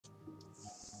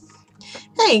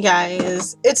Hey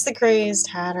guys, it's the Crazed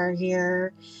Hatter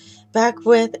here, back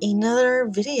with another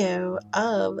video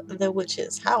of the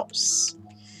witch's house.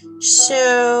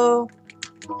 So,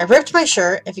 I ripped my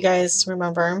shirt, if you guys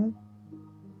remember.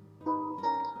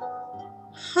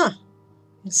 Huh.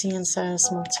 You can see inside a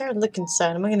small tear. Look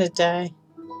inside. Am I gonna die?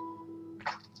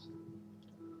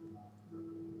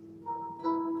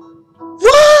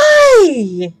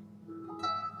 Why?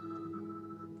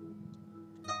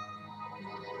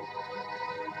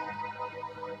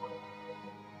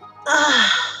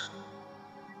 Ah.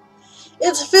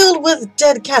 It's filled with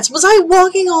dead cats. Was I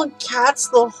walking on cats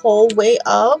the whole way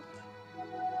up?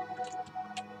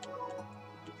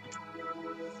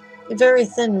 A very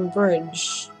thin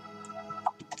bridge.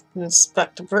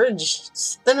 Inspect the bridge.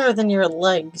 It's thinner than your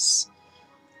legs.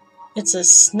 It's a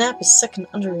snap a second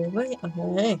under your way.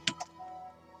 Okay.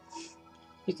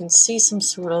 You can see some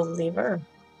sort of lever.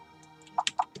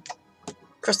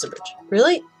 Cross the bridge.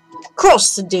 Really?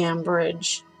 Cross the damn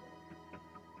bridge.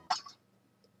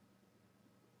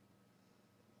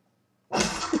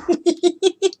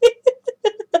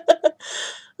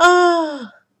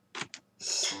 Ah.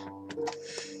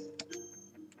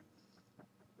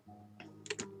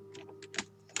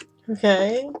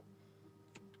 Okay.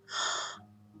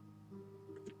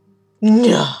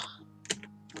 No.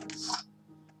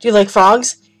 Do you like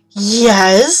frogs?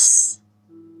 Yes.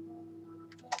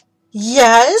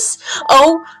 Yes.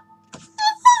 Oh,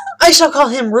 I shall call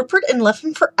him Rupert and love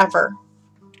him forever.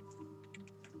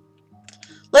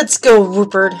 Let's go,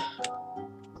 Rupert.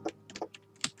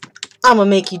 I'm gonna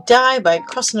make you die by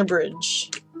crossing a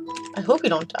bridge. I hope you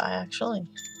don't die, actually.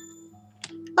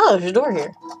 Oh, there's a door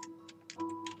here.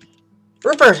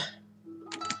 Rupert!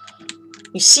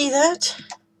 You see that?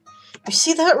 You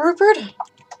see that, Rupert?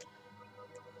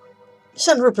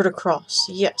 Send Rupert across.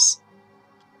 Yes.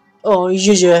 Oh,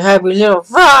 you're just a happy little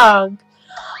frog.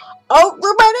 Oh,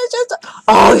 Rupert is just...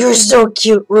 Oh, you're so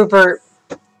cute, Rupert.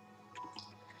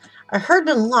 I heard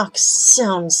an unlock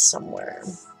sound somewhere.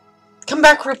 Come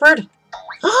back, Rupert.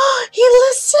 Oh, he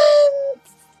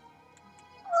listens.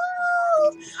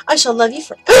 Oh, I shall love you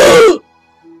for...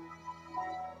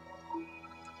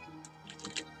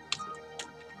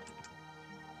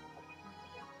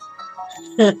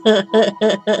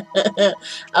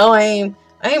 Oh, I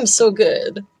am so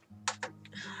good.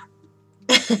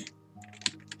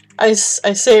 I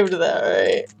saved that,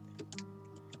 right?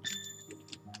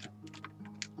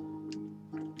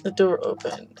 The door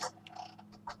opened.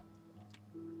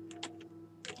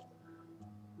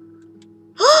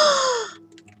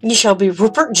 You shall be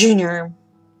Rupert Jr.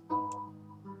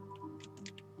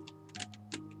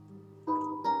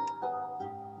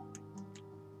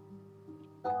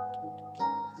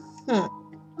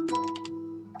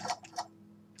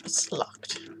 It's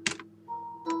locked.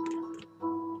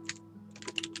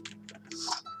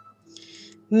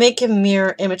 Make a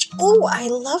mirror image. Oh, I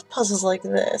love puzzles like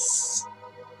this.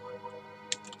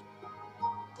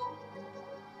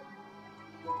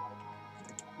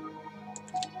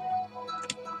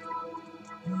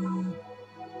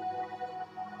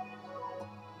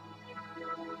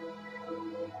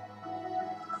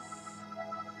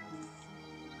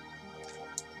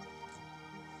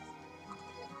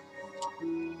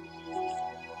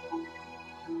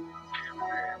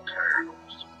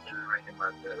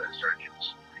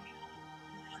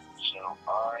 So I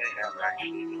have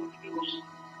actually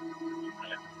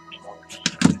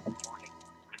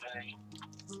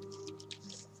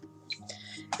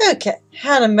Okay,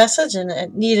 had a message and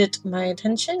it needed my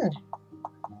attention.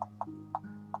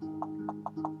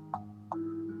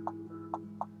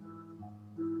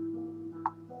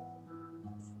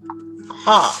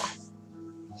 Ha!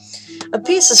 A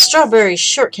piece of strawberry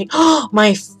shortcake. Oh,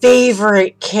 my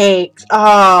favorite cake.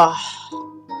 Ah.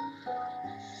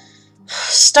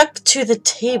 Stuck to the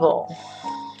table.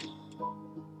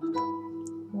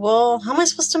 Well, how am I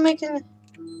supposed to make it?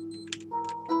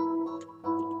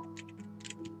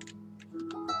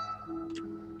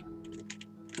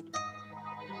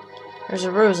 There's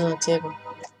a rose on the table.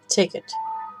 Take it.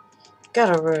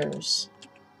 Got a rose.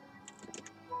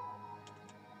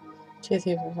 2,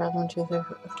 3, 4, 5, 1, 2, 3,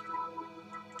 4.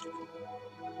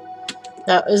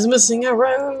 That is missing a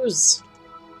rose.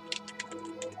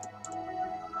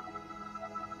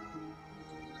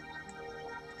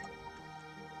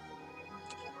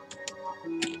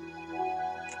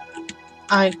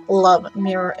 I love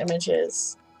mirror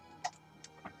images.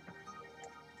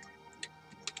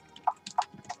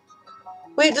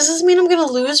 Wait, does this mean I'm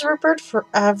gonna lose Rupert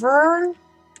forever?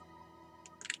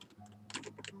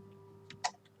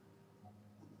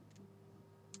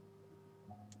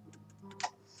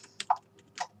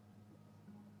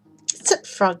 Is it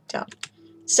frog down.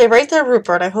 Stay right there,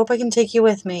 Rupert. I hope I can take you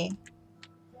with me.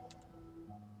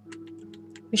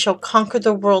 We shall conquer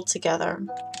the world together.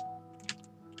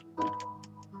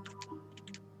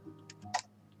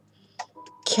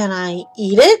 Can I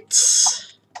eat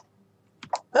it?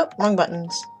 Oh, wrong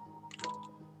buttons.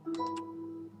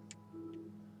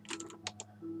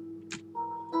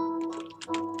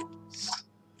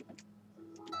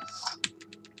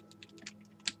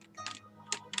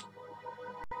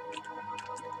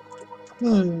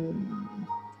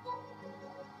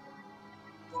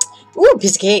 Ooh,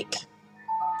 piece of cake.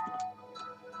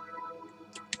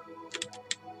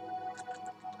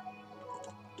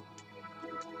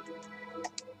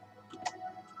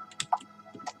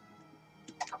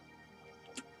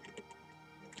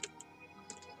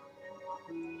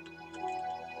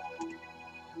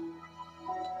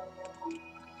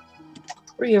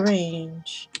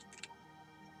 Rearrange.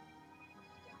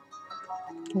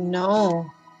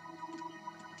 No.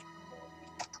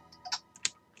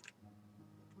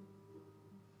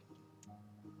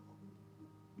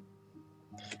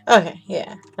 Okay,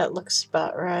 yeah, that looks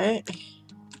about right.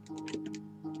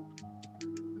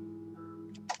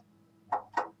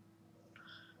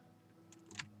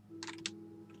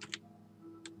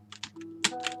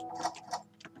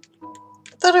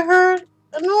 I thought I heard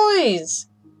a noise.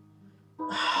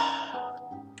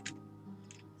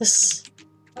 This.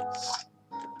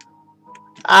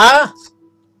 Ah!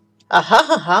 Aha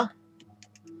ha ha.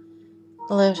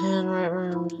 Left hand, right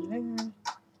arm.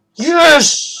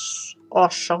 Yes!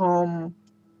 Awesome.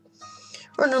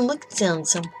 We're gonna look down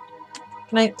some.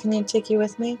 Can I take you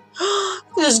with me?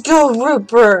 Let's go,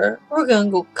 Rupert! We're gonna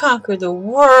go conquer the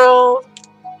world!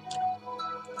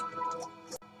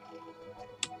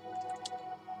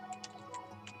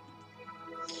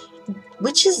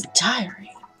 Witch's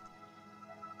diary.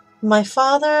 My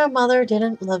father and mother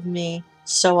didn't love me,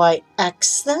 so I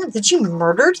X'd them. Did you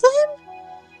murder them?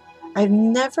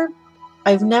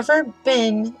 I've never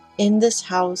been in this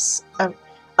house.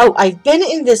 Oh, I've been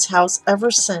in this house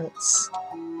ever since.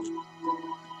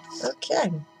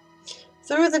 Okay.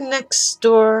 Through the next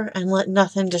door and let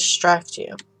nothing distract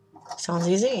you. Sounds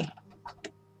easy.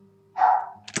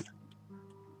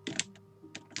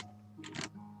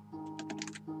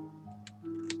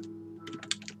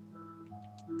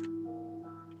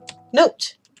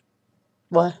 Note.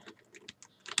 What?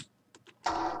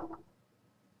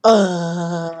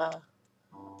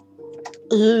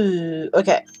 Ooh.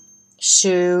 Okay.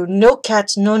 So, no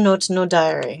cats, no notes, no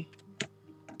diary.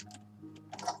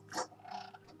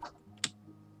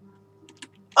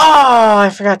 Oh, I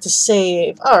forgot to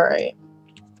save. Alright.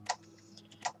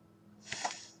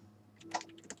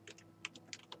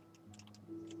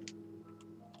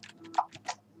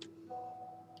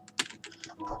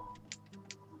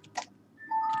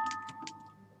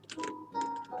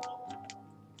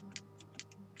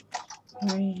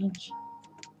 Range.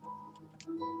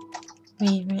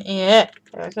 Yeah,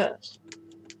 there it goes.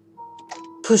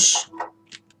 Push.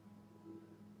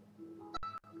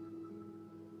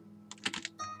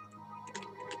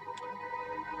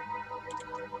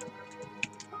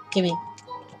 Gimme.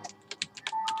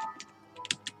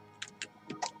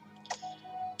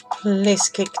 Place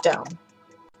kick down.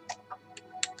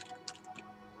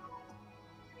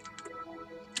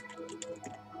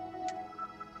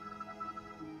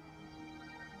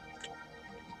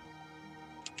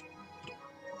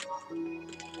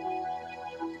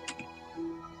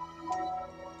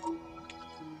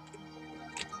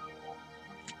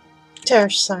 Tear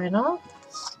sign off.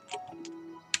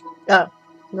 Oh,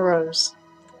 rose.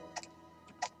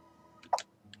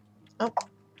 Oh,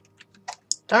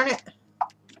 darn it.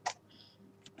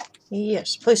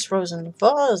 Yes, place rose in the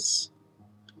vase.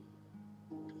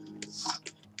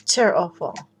 Tear off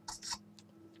wall.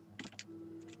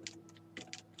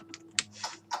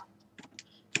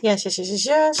 Yes, yes, yes, yes,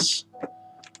 yes.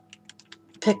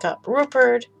 Pick up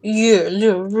Rupert. Yeah,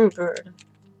 little Rupert.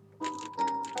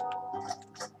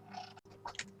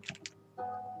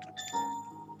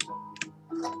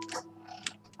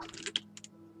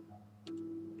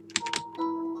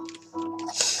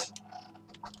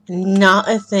 Not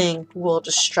a thing will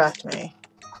distract me.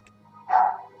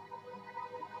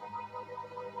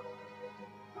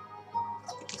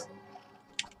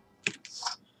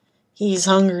 He's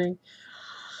hungry.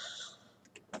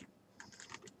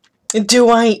 Do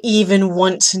I even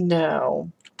want to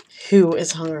know who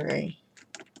is hungry?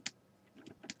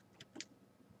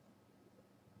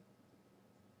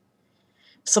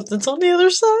 Something's on the other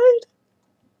side?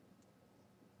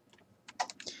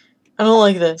 I don't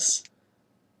like this.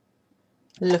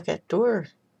 Look at door.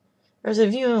 There's a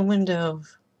viewing window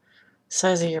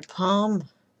size of your palm.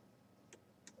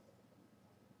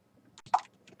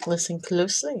 Listen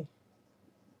closely.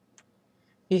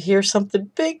 You hear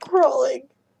something big crawling.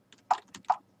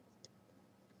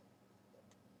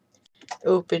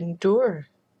 Open door.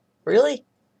 Really?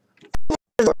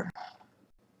 Door.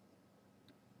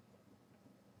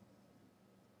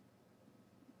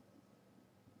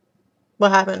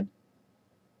 What happened?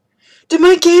 Did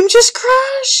my game just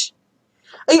crash?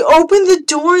 I opened the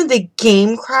door and the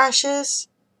game crashes?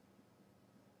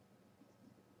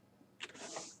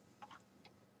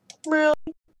 Really?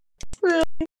 Really?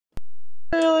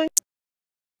 Really?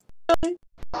 Really?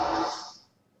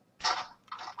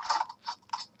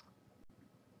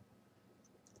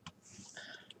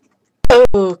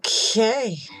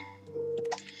 Okay.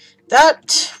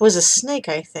 That was a snake,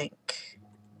 I think.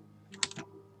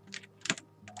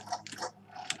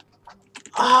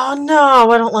 Oh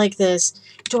no, I don't like this.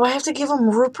 Do I have to give him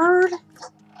Rupert?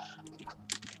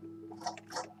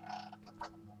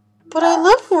 But I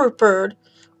love Rupert.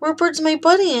 Rupert's my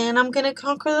buddy and I'm gonna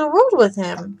conquer the world with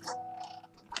him.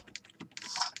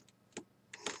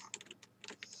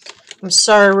 I'm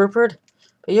sorry, Rupert,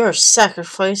 but you're a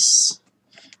sacrifice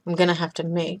I'm gonna have to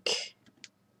make.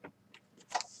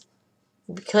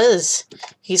 Because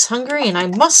he's hungry and I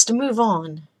must move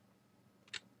on.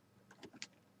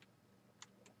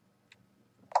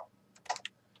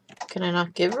 Can I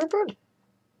not give Rupert?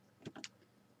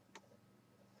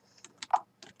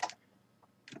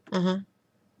 Uh-huh.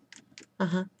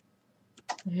 Uh-huh.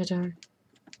 Hit her.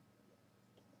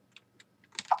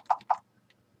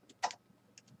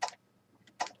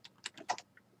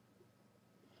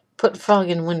 Put frog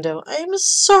in window. I'm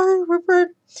sorry,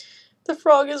 Rupert. The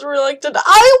frog is reelected.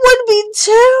 I would be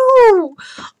too!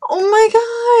 Oh my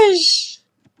gosh!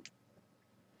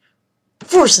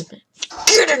 Force him in.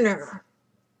 Get in there!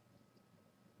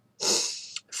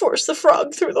 Force the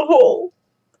frog through the hole.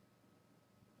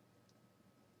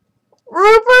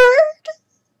 Rupert!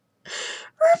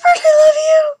 Rupert, I love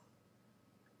you!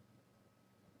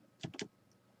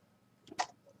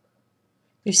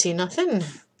 You see nothing.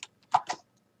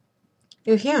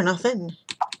 You hear nothing.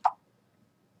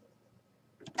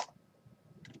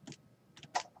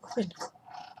 Open.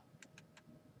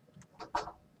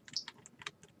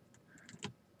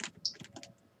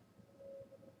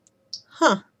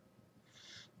 Huh.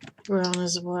 Brown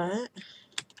is what?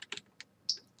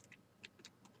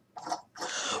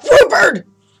 Rupert!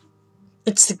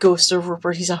 It's the ghost of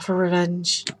Rupert. He's out for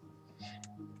revenge.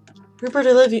 Rupert,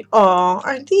 I love you. Aw,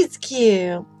 aren't these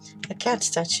cute? A cat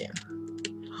statue.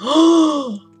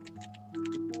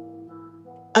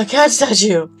 A cat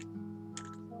statue.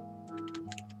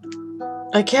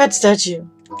 A cat statue.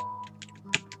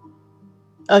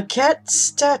 A cat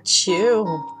statue.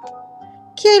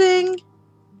 Kidding.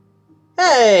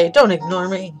 Hey, don't ignore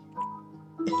me.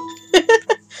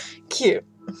 Cute.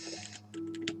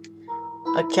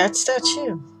 A cat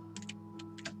statue.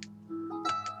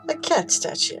 A cat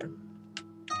statue.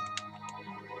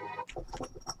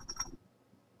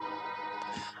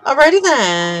 Alrighty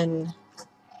then.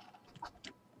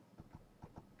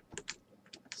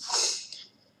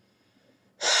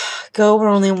 Go where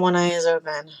only one eye is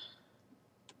open.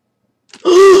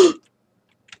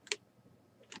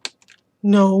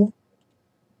 No.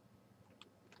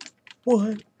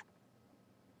 What?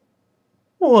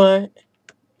 What?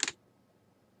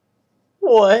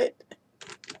 What?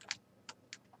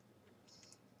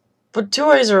 But two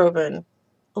eyes are open.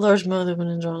 A large mouth open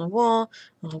and drawn on the wall.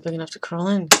 Not big enough to crawl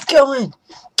in. Go in!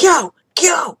 Go!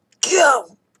 Go!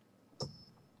 Go!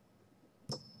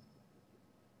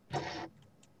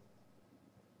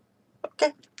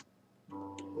 Okay.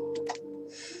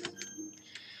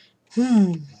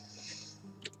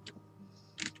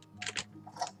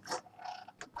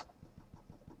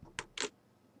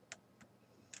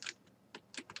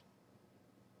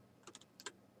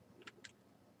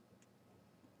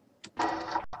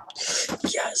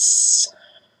 Yes.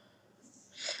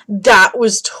 That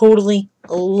was totally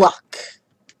luck.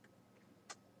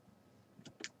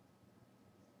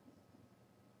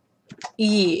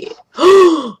 Yeah.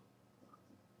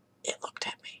 It looked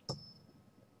at me.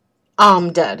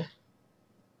 I'm dead.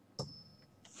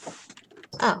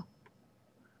 Oh.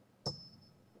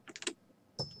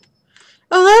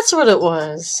 Oh, that's what it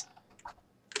was.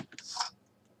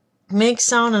 Make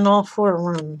sound in all 4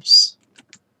 rooms.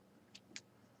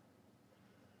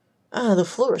 The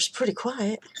floor is pretty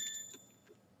quiet.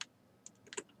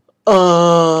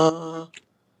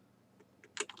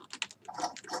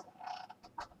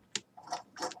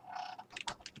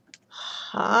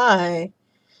 Hi.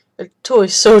 A toy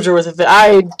soldier with a fit.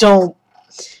 I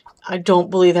don't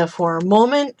believe that for a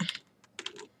moment.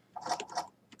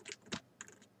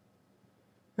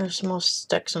 There are small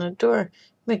sticks on a door.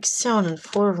 Make sound in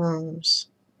 4 rooms.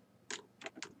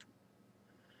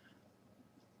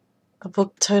 A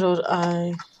book titled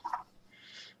Eye.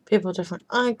 People with different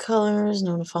eye colors.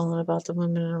 Known following about the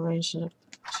women arranged in a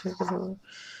particular.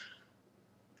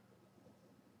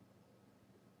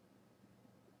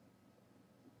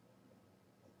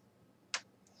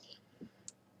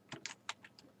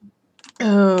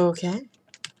 Okay.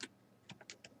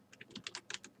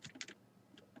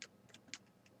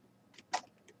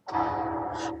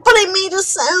 But I made a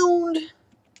sound!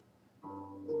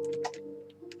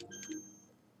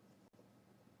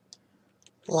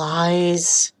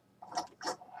 Lies.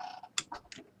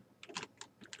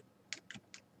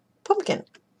 Pumpkin.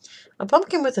 A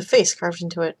pumpkin with a face carved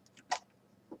into it.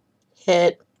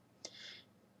 Hit.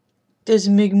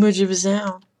 Doesn't make much of a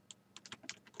sound.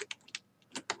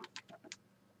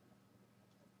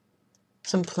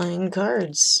 Some playing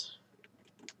cards.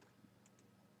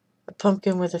 A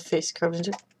pumpkin with a face carved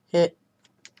into it. Hit.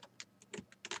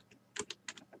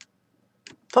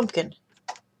 Pumpkin.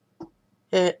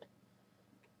 Hit.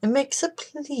 It makes a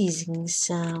pleasing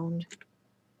sound.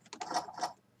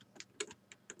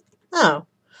 Oh.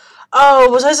 Oh,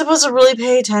 was I supposed to really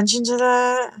pay attention to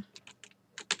that?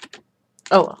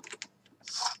 Oh well.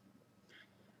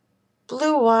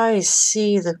 Blue eyes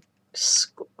see the...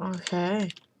 Okay.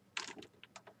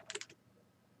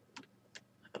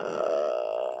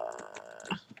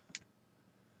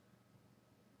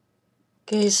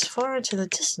 Gaze far into the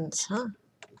distance, huh?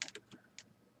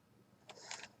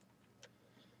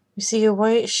 You see a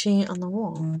white sheet on the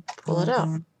wall. Pull it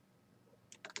out.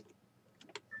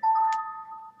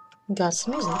 Got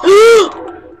some music.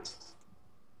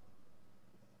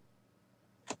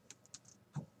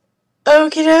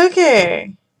 Okie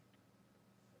dokie.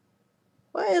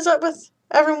 What is up with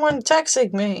everyone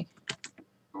texting me?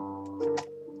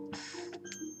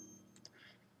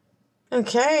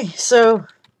 Okay, so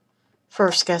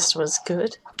first guest was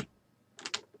good.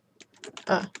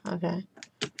 Oh, okay.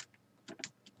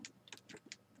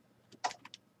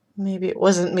 Maybe it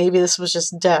wasn't. Maybe this was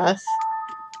just death.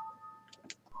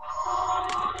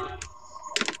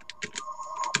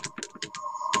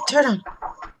 Turn on.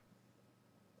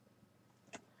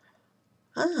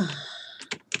 Ah.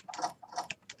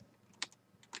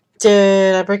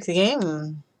 Did I break the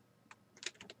game?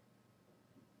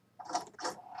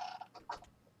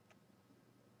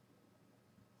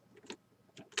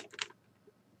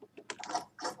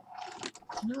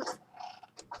 No.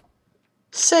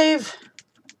 Save.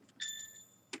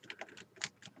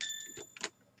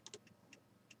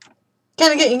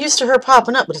 Kinda getting used to her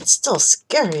popping up, but it's still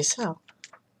scary as hell.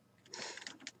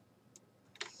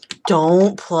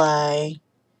 Don't play.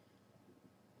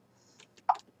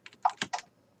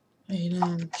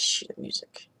 Sheet of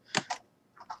music.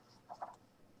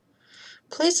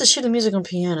 Place the sheet of music on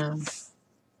piano.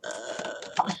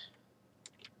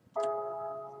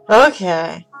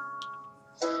 Okay.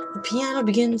 The piano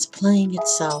begins playing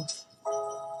itself.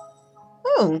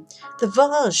 Oh, the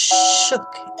vase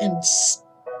shook and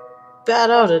spat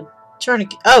out a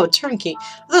turnkey. Oh, a turnkey.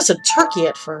 That was a turkey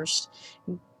at first.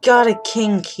 Got a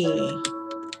king key.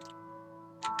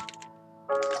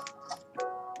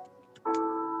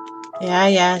 Yeah,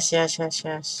 yes.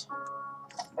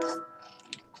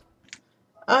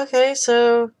 Okay,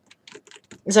 so...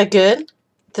 Is that good?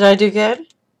 Did I do good?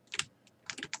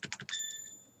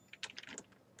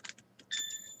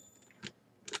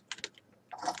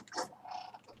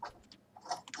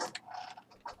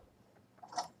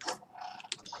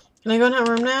 Can I go in that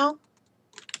room now?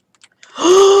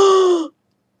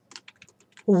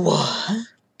 What?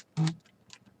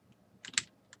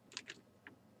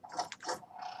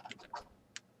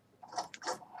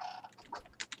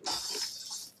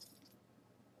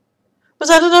 Was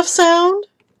that enough sound?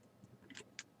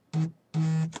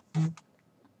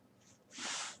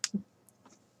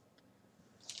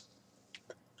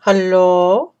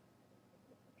 Hello?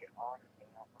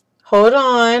 Hold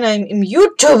on, I'm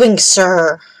YouTubing,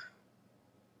 sir.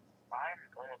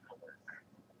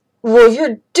 Well,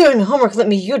 you're doing homework, let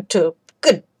me YouTube.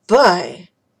 Goodbye.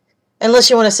 Unless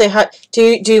you want to say hi.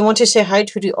 Do you want to say hi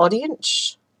to the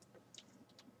audience?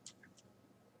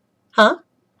 Huh?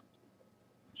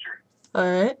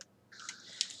 Alright.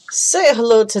 Say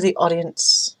hello to the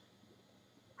audience.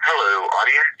 Hello,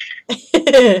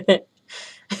 audience.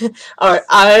 Alright,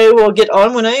 I will get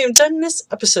on when I am done this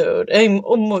episode. I'm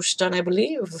almost done, I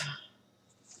believe.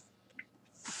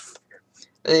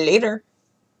 Later.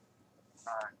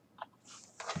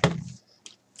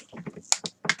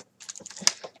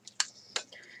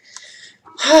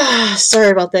 Sorry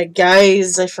about that,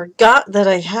 guys. I forgot that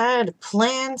I had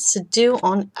plans to do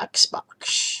on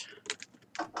Xbox.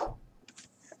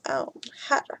 Oh,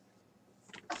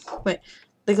 wait.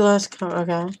 The glass cover.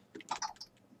 Okay.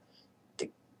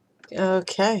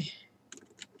 Okay.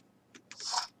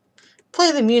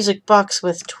 Play the music box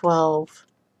with 12.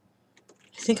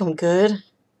 I think I'm good.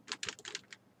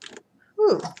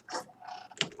 Ooh.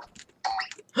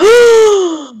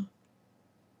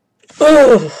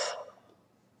 Oh,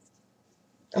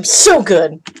 I'm so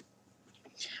good.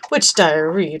 Which did I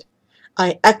read?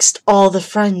 I X'd all the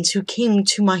friends who came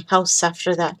to my house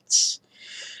after that.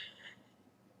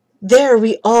 There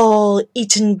we all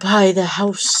eaten by the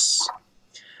house.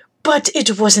 But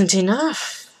it wasn't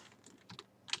enough.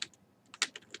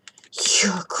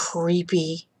 You're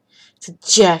creepy. It's a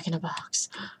jack-in-a-box.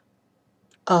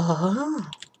 Oh.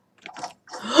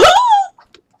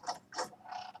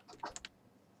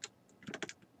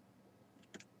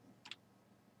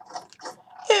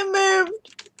 It moved.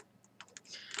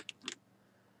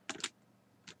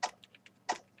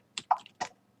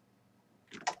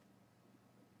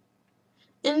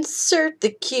 Insert the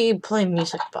key, play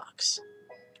music box.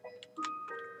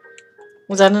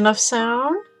 Was that enough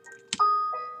sound?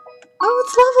 Oh,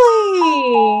 it's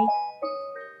lovely!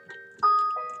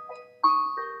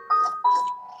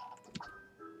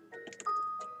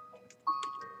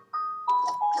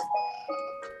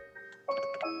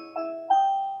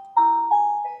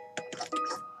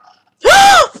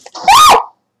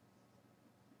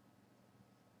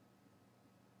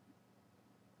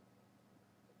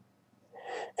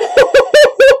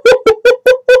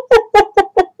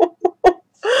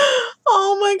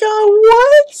 Oh my god,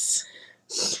 what?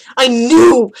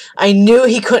 I knew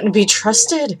he couldn't be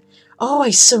trusted. Oh,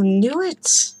 I so knew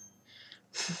it.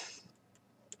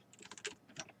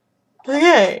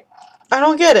 Okay, I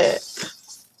don't get it.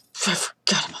 I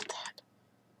forgot about that.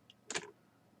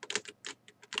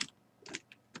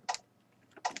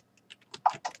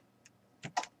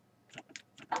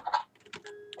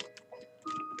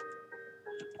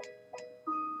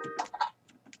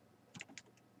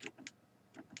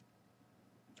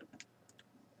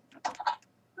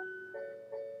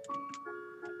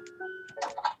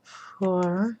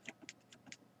 Four.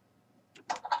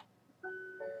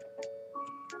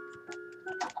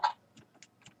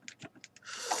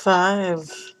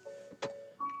 Five.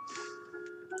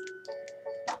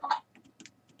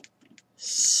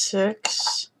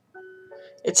 6.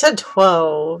 It said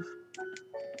 12.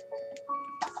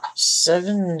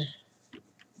 7.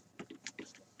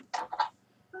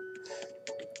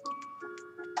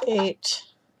 8.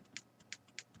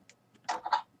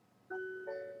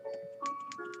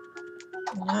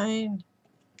 9.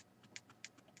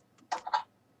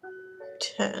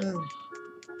 10.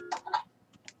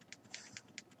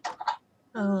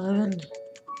 11.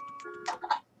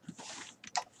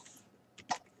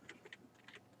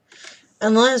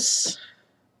 Unless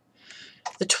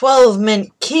the 12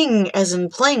 meant king as in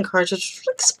playing cards, which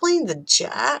would explain the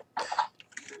jack.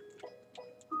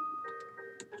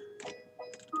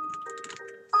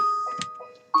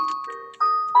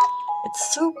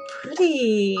 It's so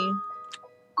pretty.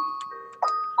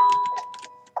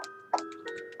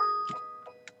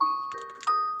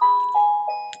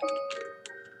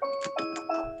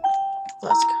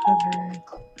 Glass cover.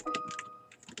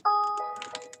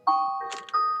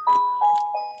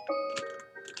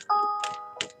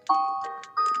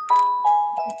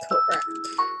 Coat rack.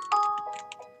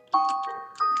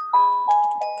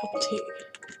 Cup of tea.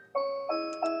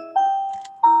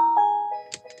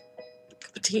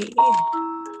 Cup of tea.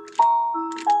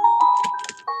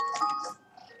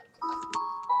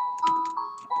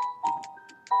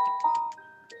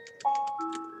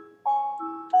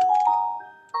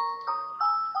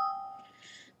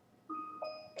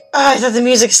 Oh, I thought the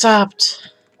music stopped.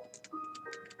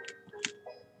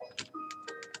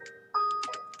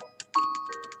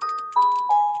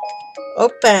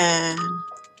 Open.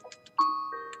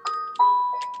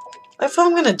 I feel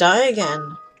I'm gonna die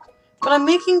again. But I'm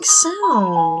making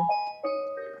sound.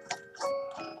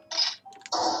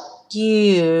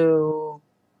 You.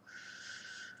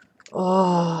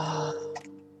 Oh.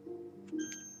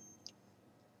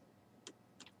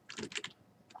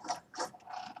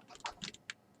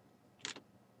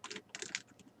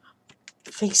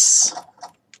 Face.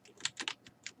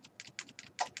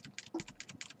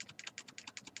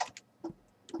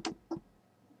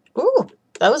 Ooh,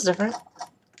 that was different.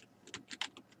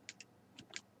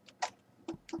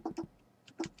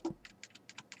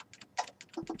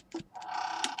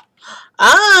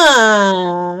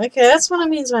 Ah, okay, that's what it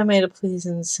means when I made a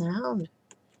pleasing sound.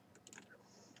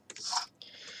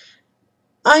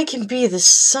 I can be the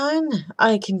sun,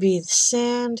 I can be the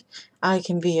sand, I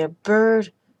can be a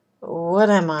bird. What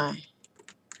am I?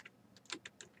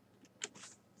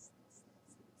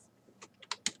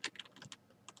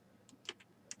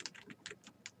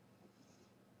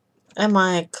 Am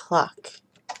I a clock?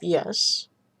 Yes.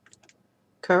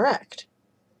 Correct.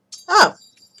 Oh.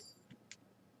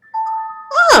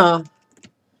 Oh.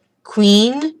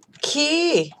 Queen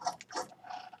key.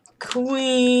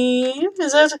 Queen.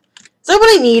 Is that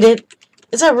what I needed?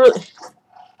 Is that really?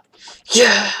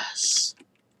 Yes.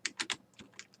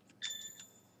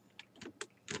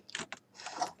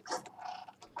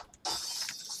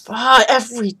 Ah,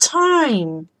 every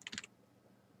time.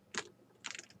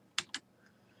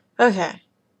 Okay.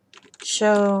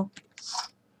 Show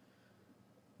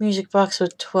music box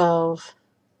with 12.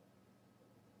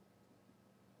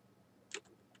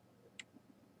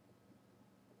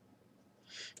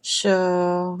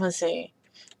 Show, let's see.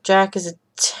 Jack is a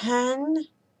 10.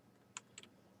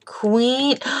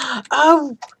 Queen.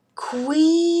 Oh,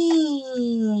 queen.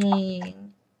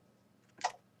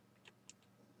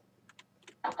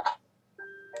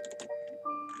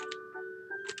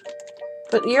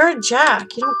 But you're a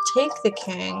jack. You don't take the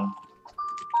king.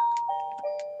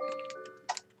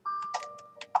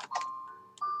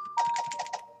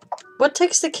 What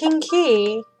takes the king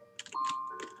key?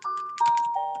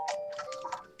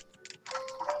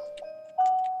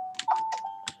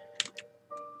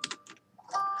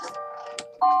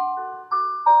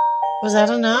 Was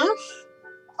that enough?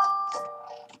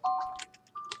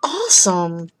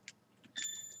 Awesome.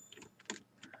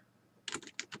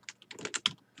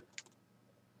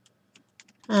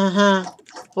 Uh-huh.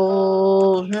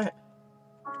 Bullshit.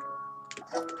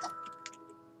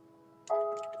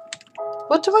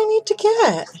 What do I need to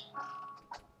get?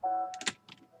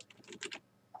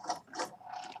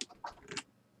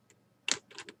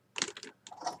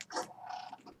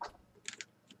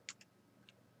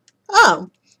 Oh,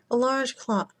 a large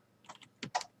clock.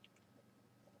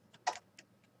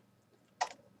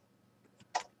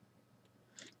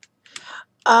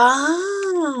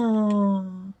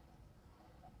 Oh.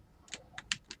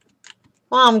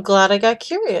 Well, I'm glad I got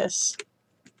curious.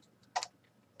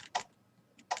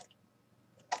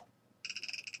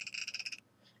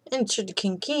 Entered the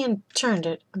king key and turned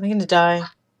it. Am I gonna die?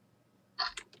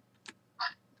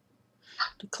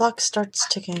 The clock starts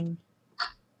ticking.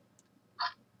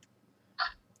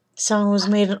 Sound was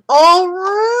made in all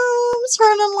rooms.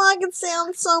 Heard unlocking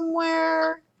sound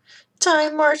somewhere.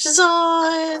 Time marches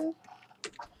on.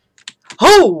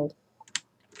 Oh!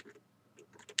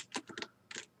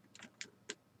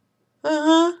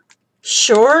 Uh-huh.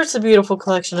 Sure, it's a beautiful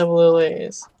collection of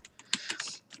lilies.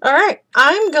 Alright,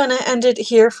 I'm gonna end it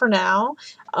here for now.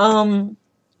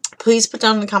 Please put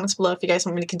down in the comments below if you guys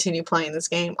want me to continue playing this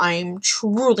game. I'm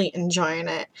truly enjoying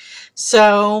it.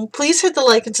 So, please hit the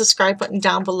like and subscribe button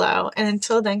down below. And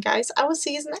until then, guys, I will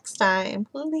see you next time.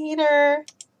 Later.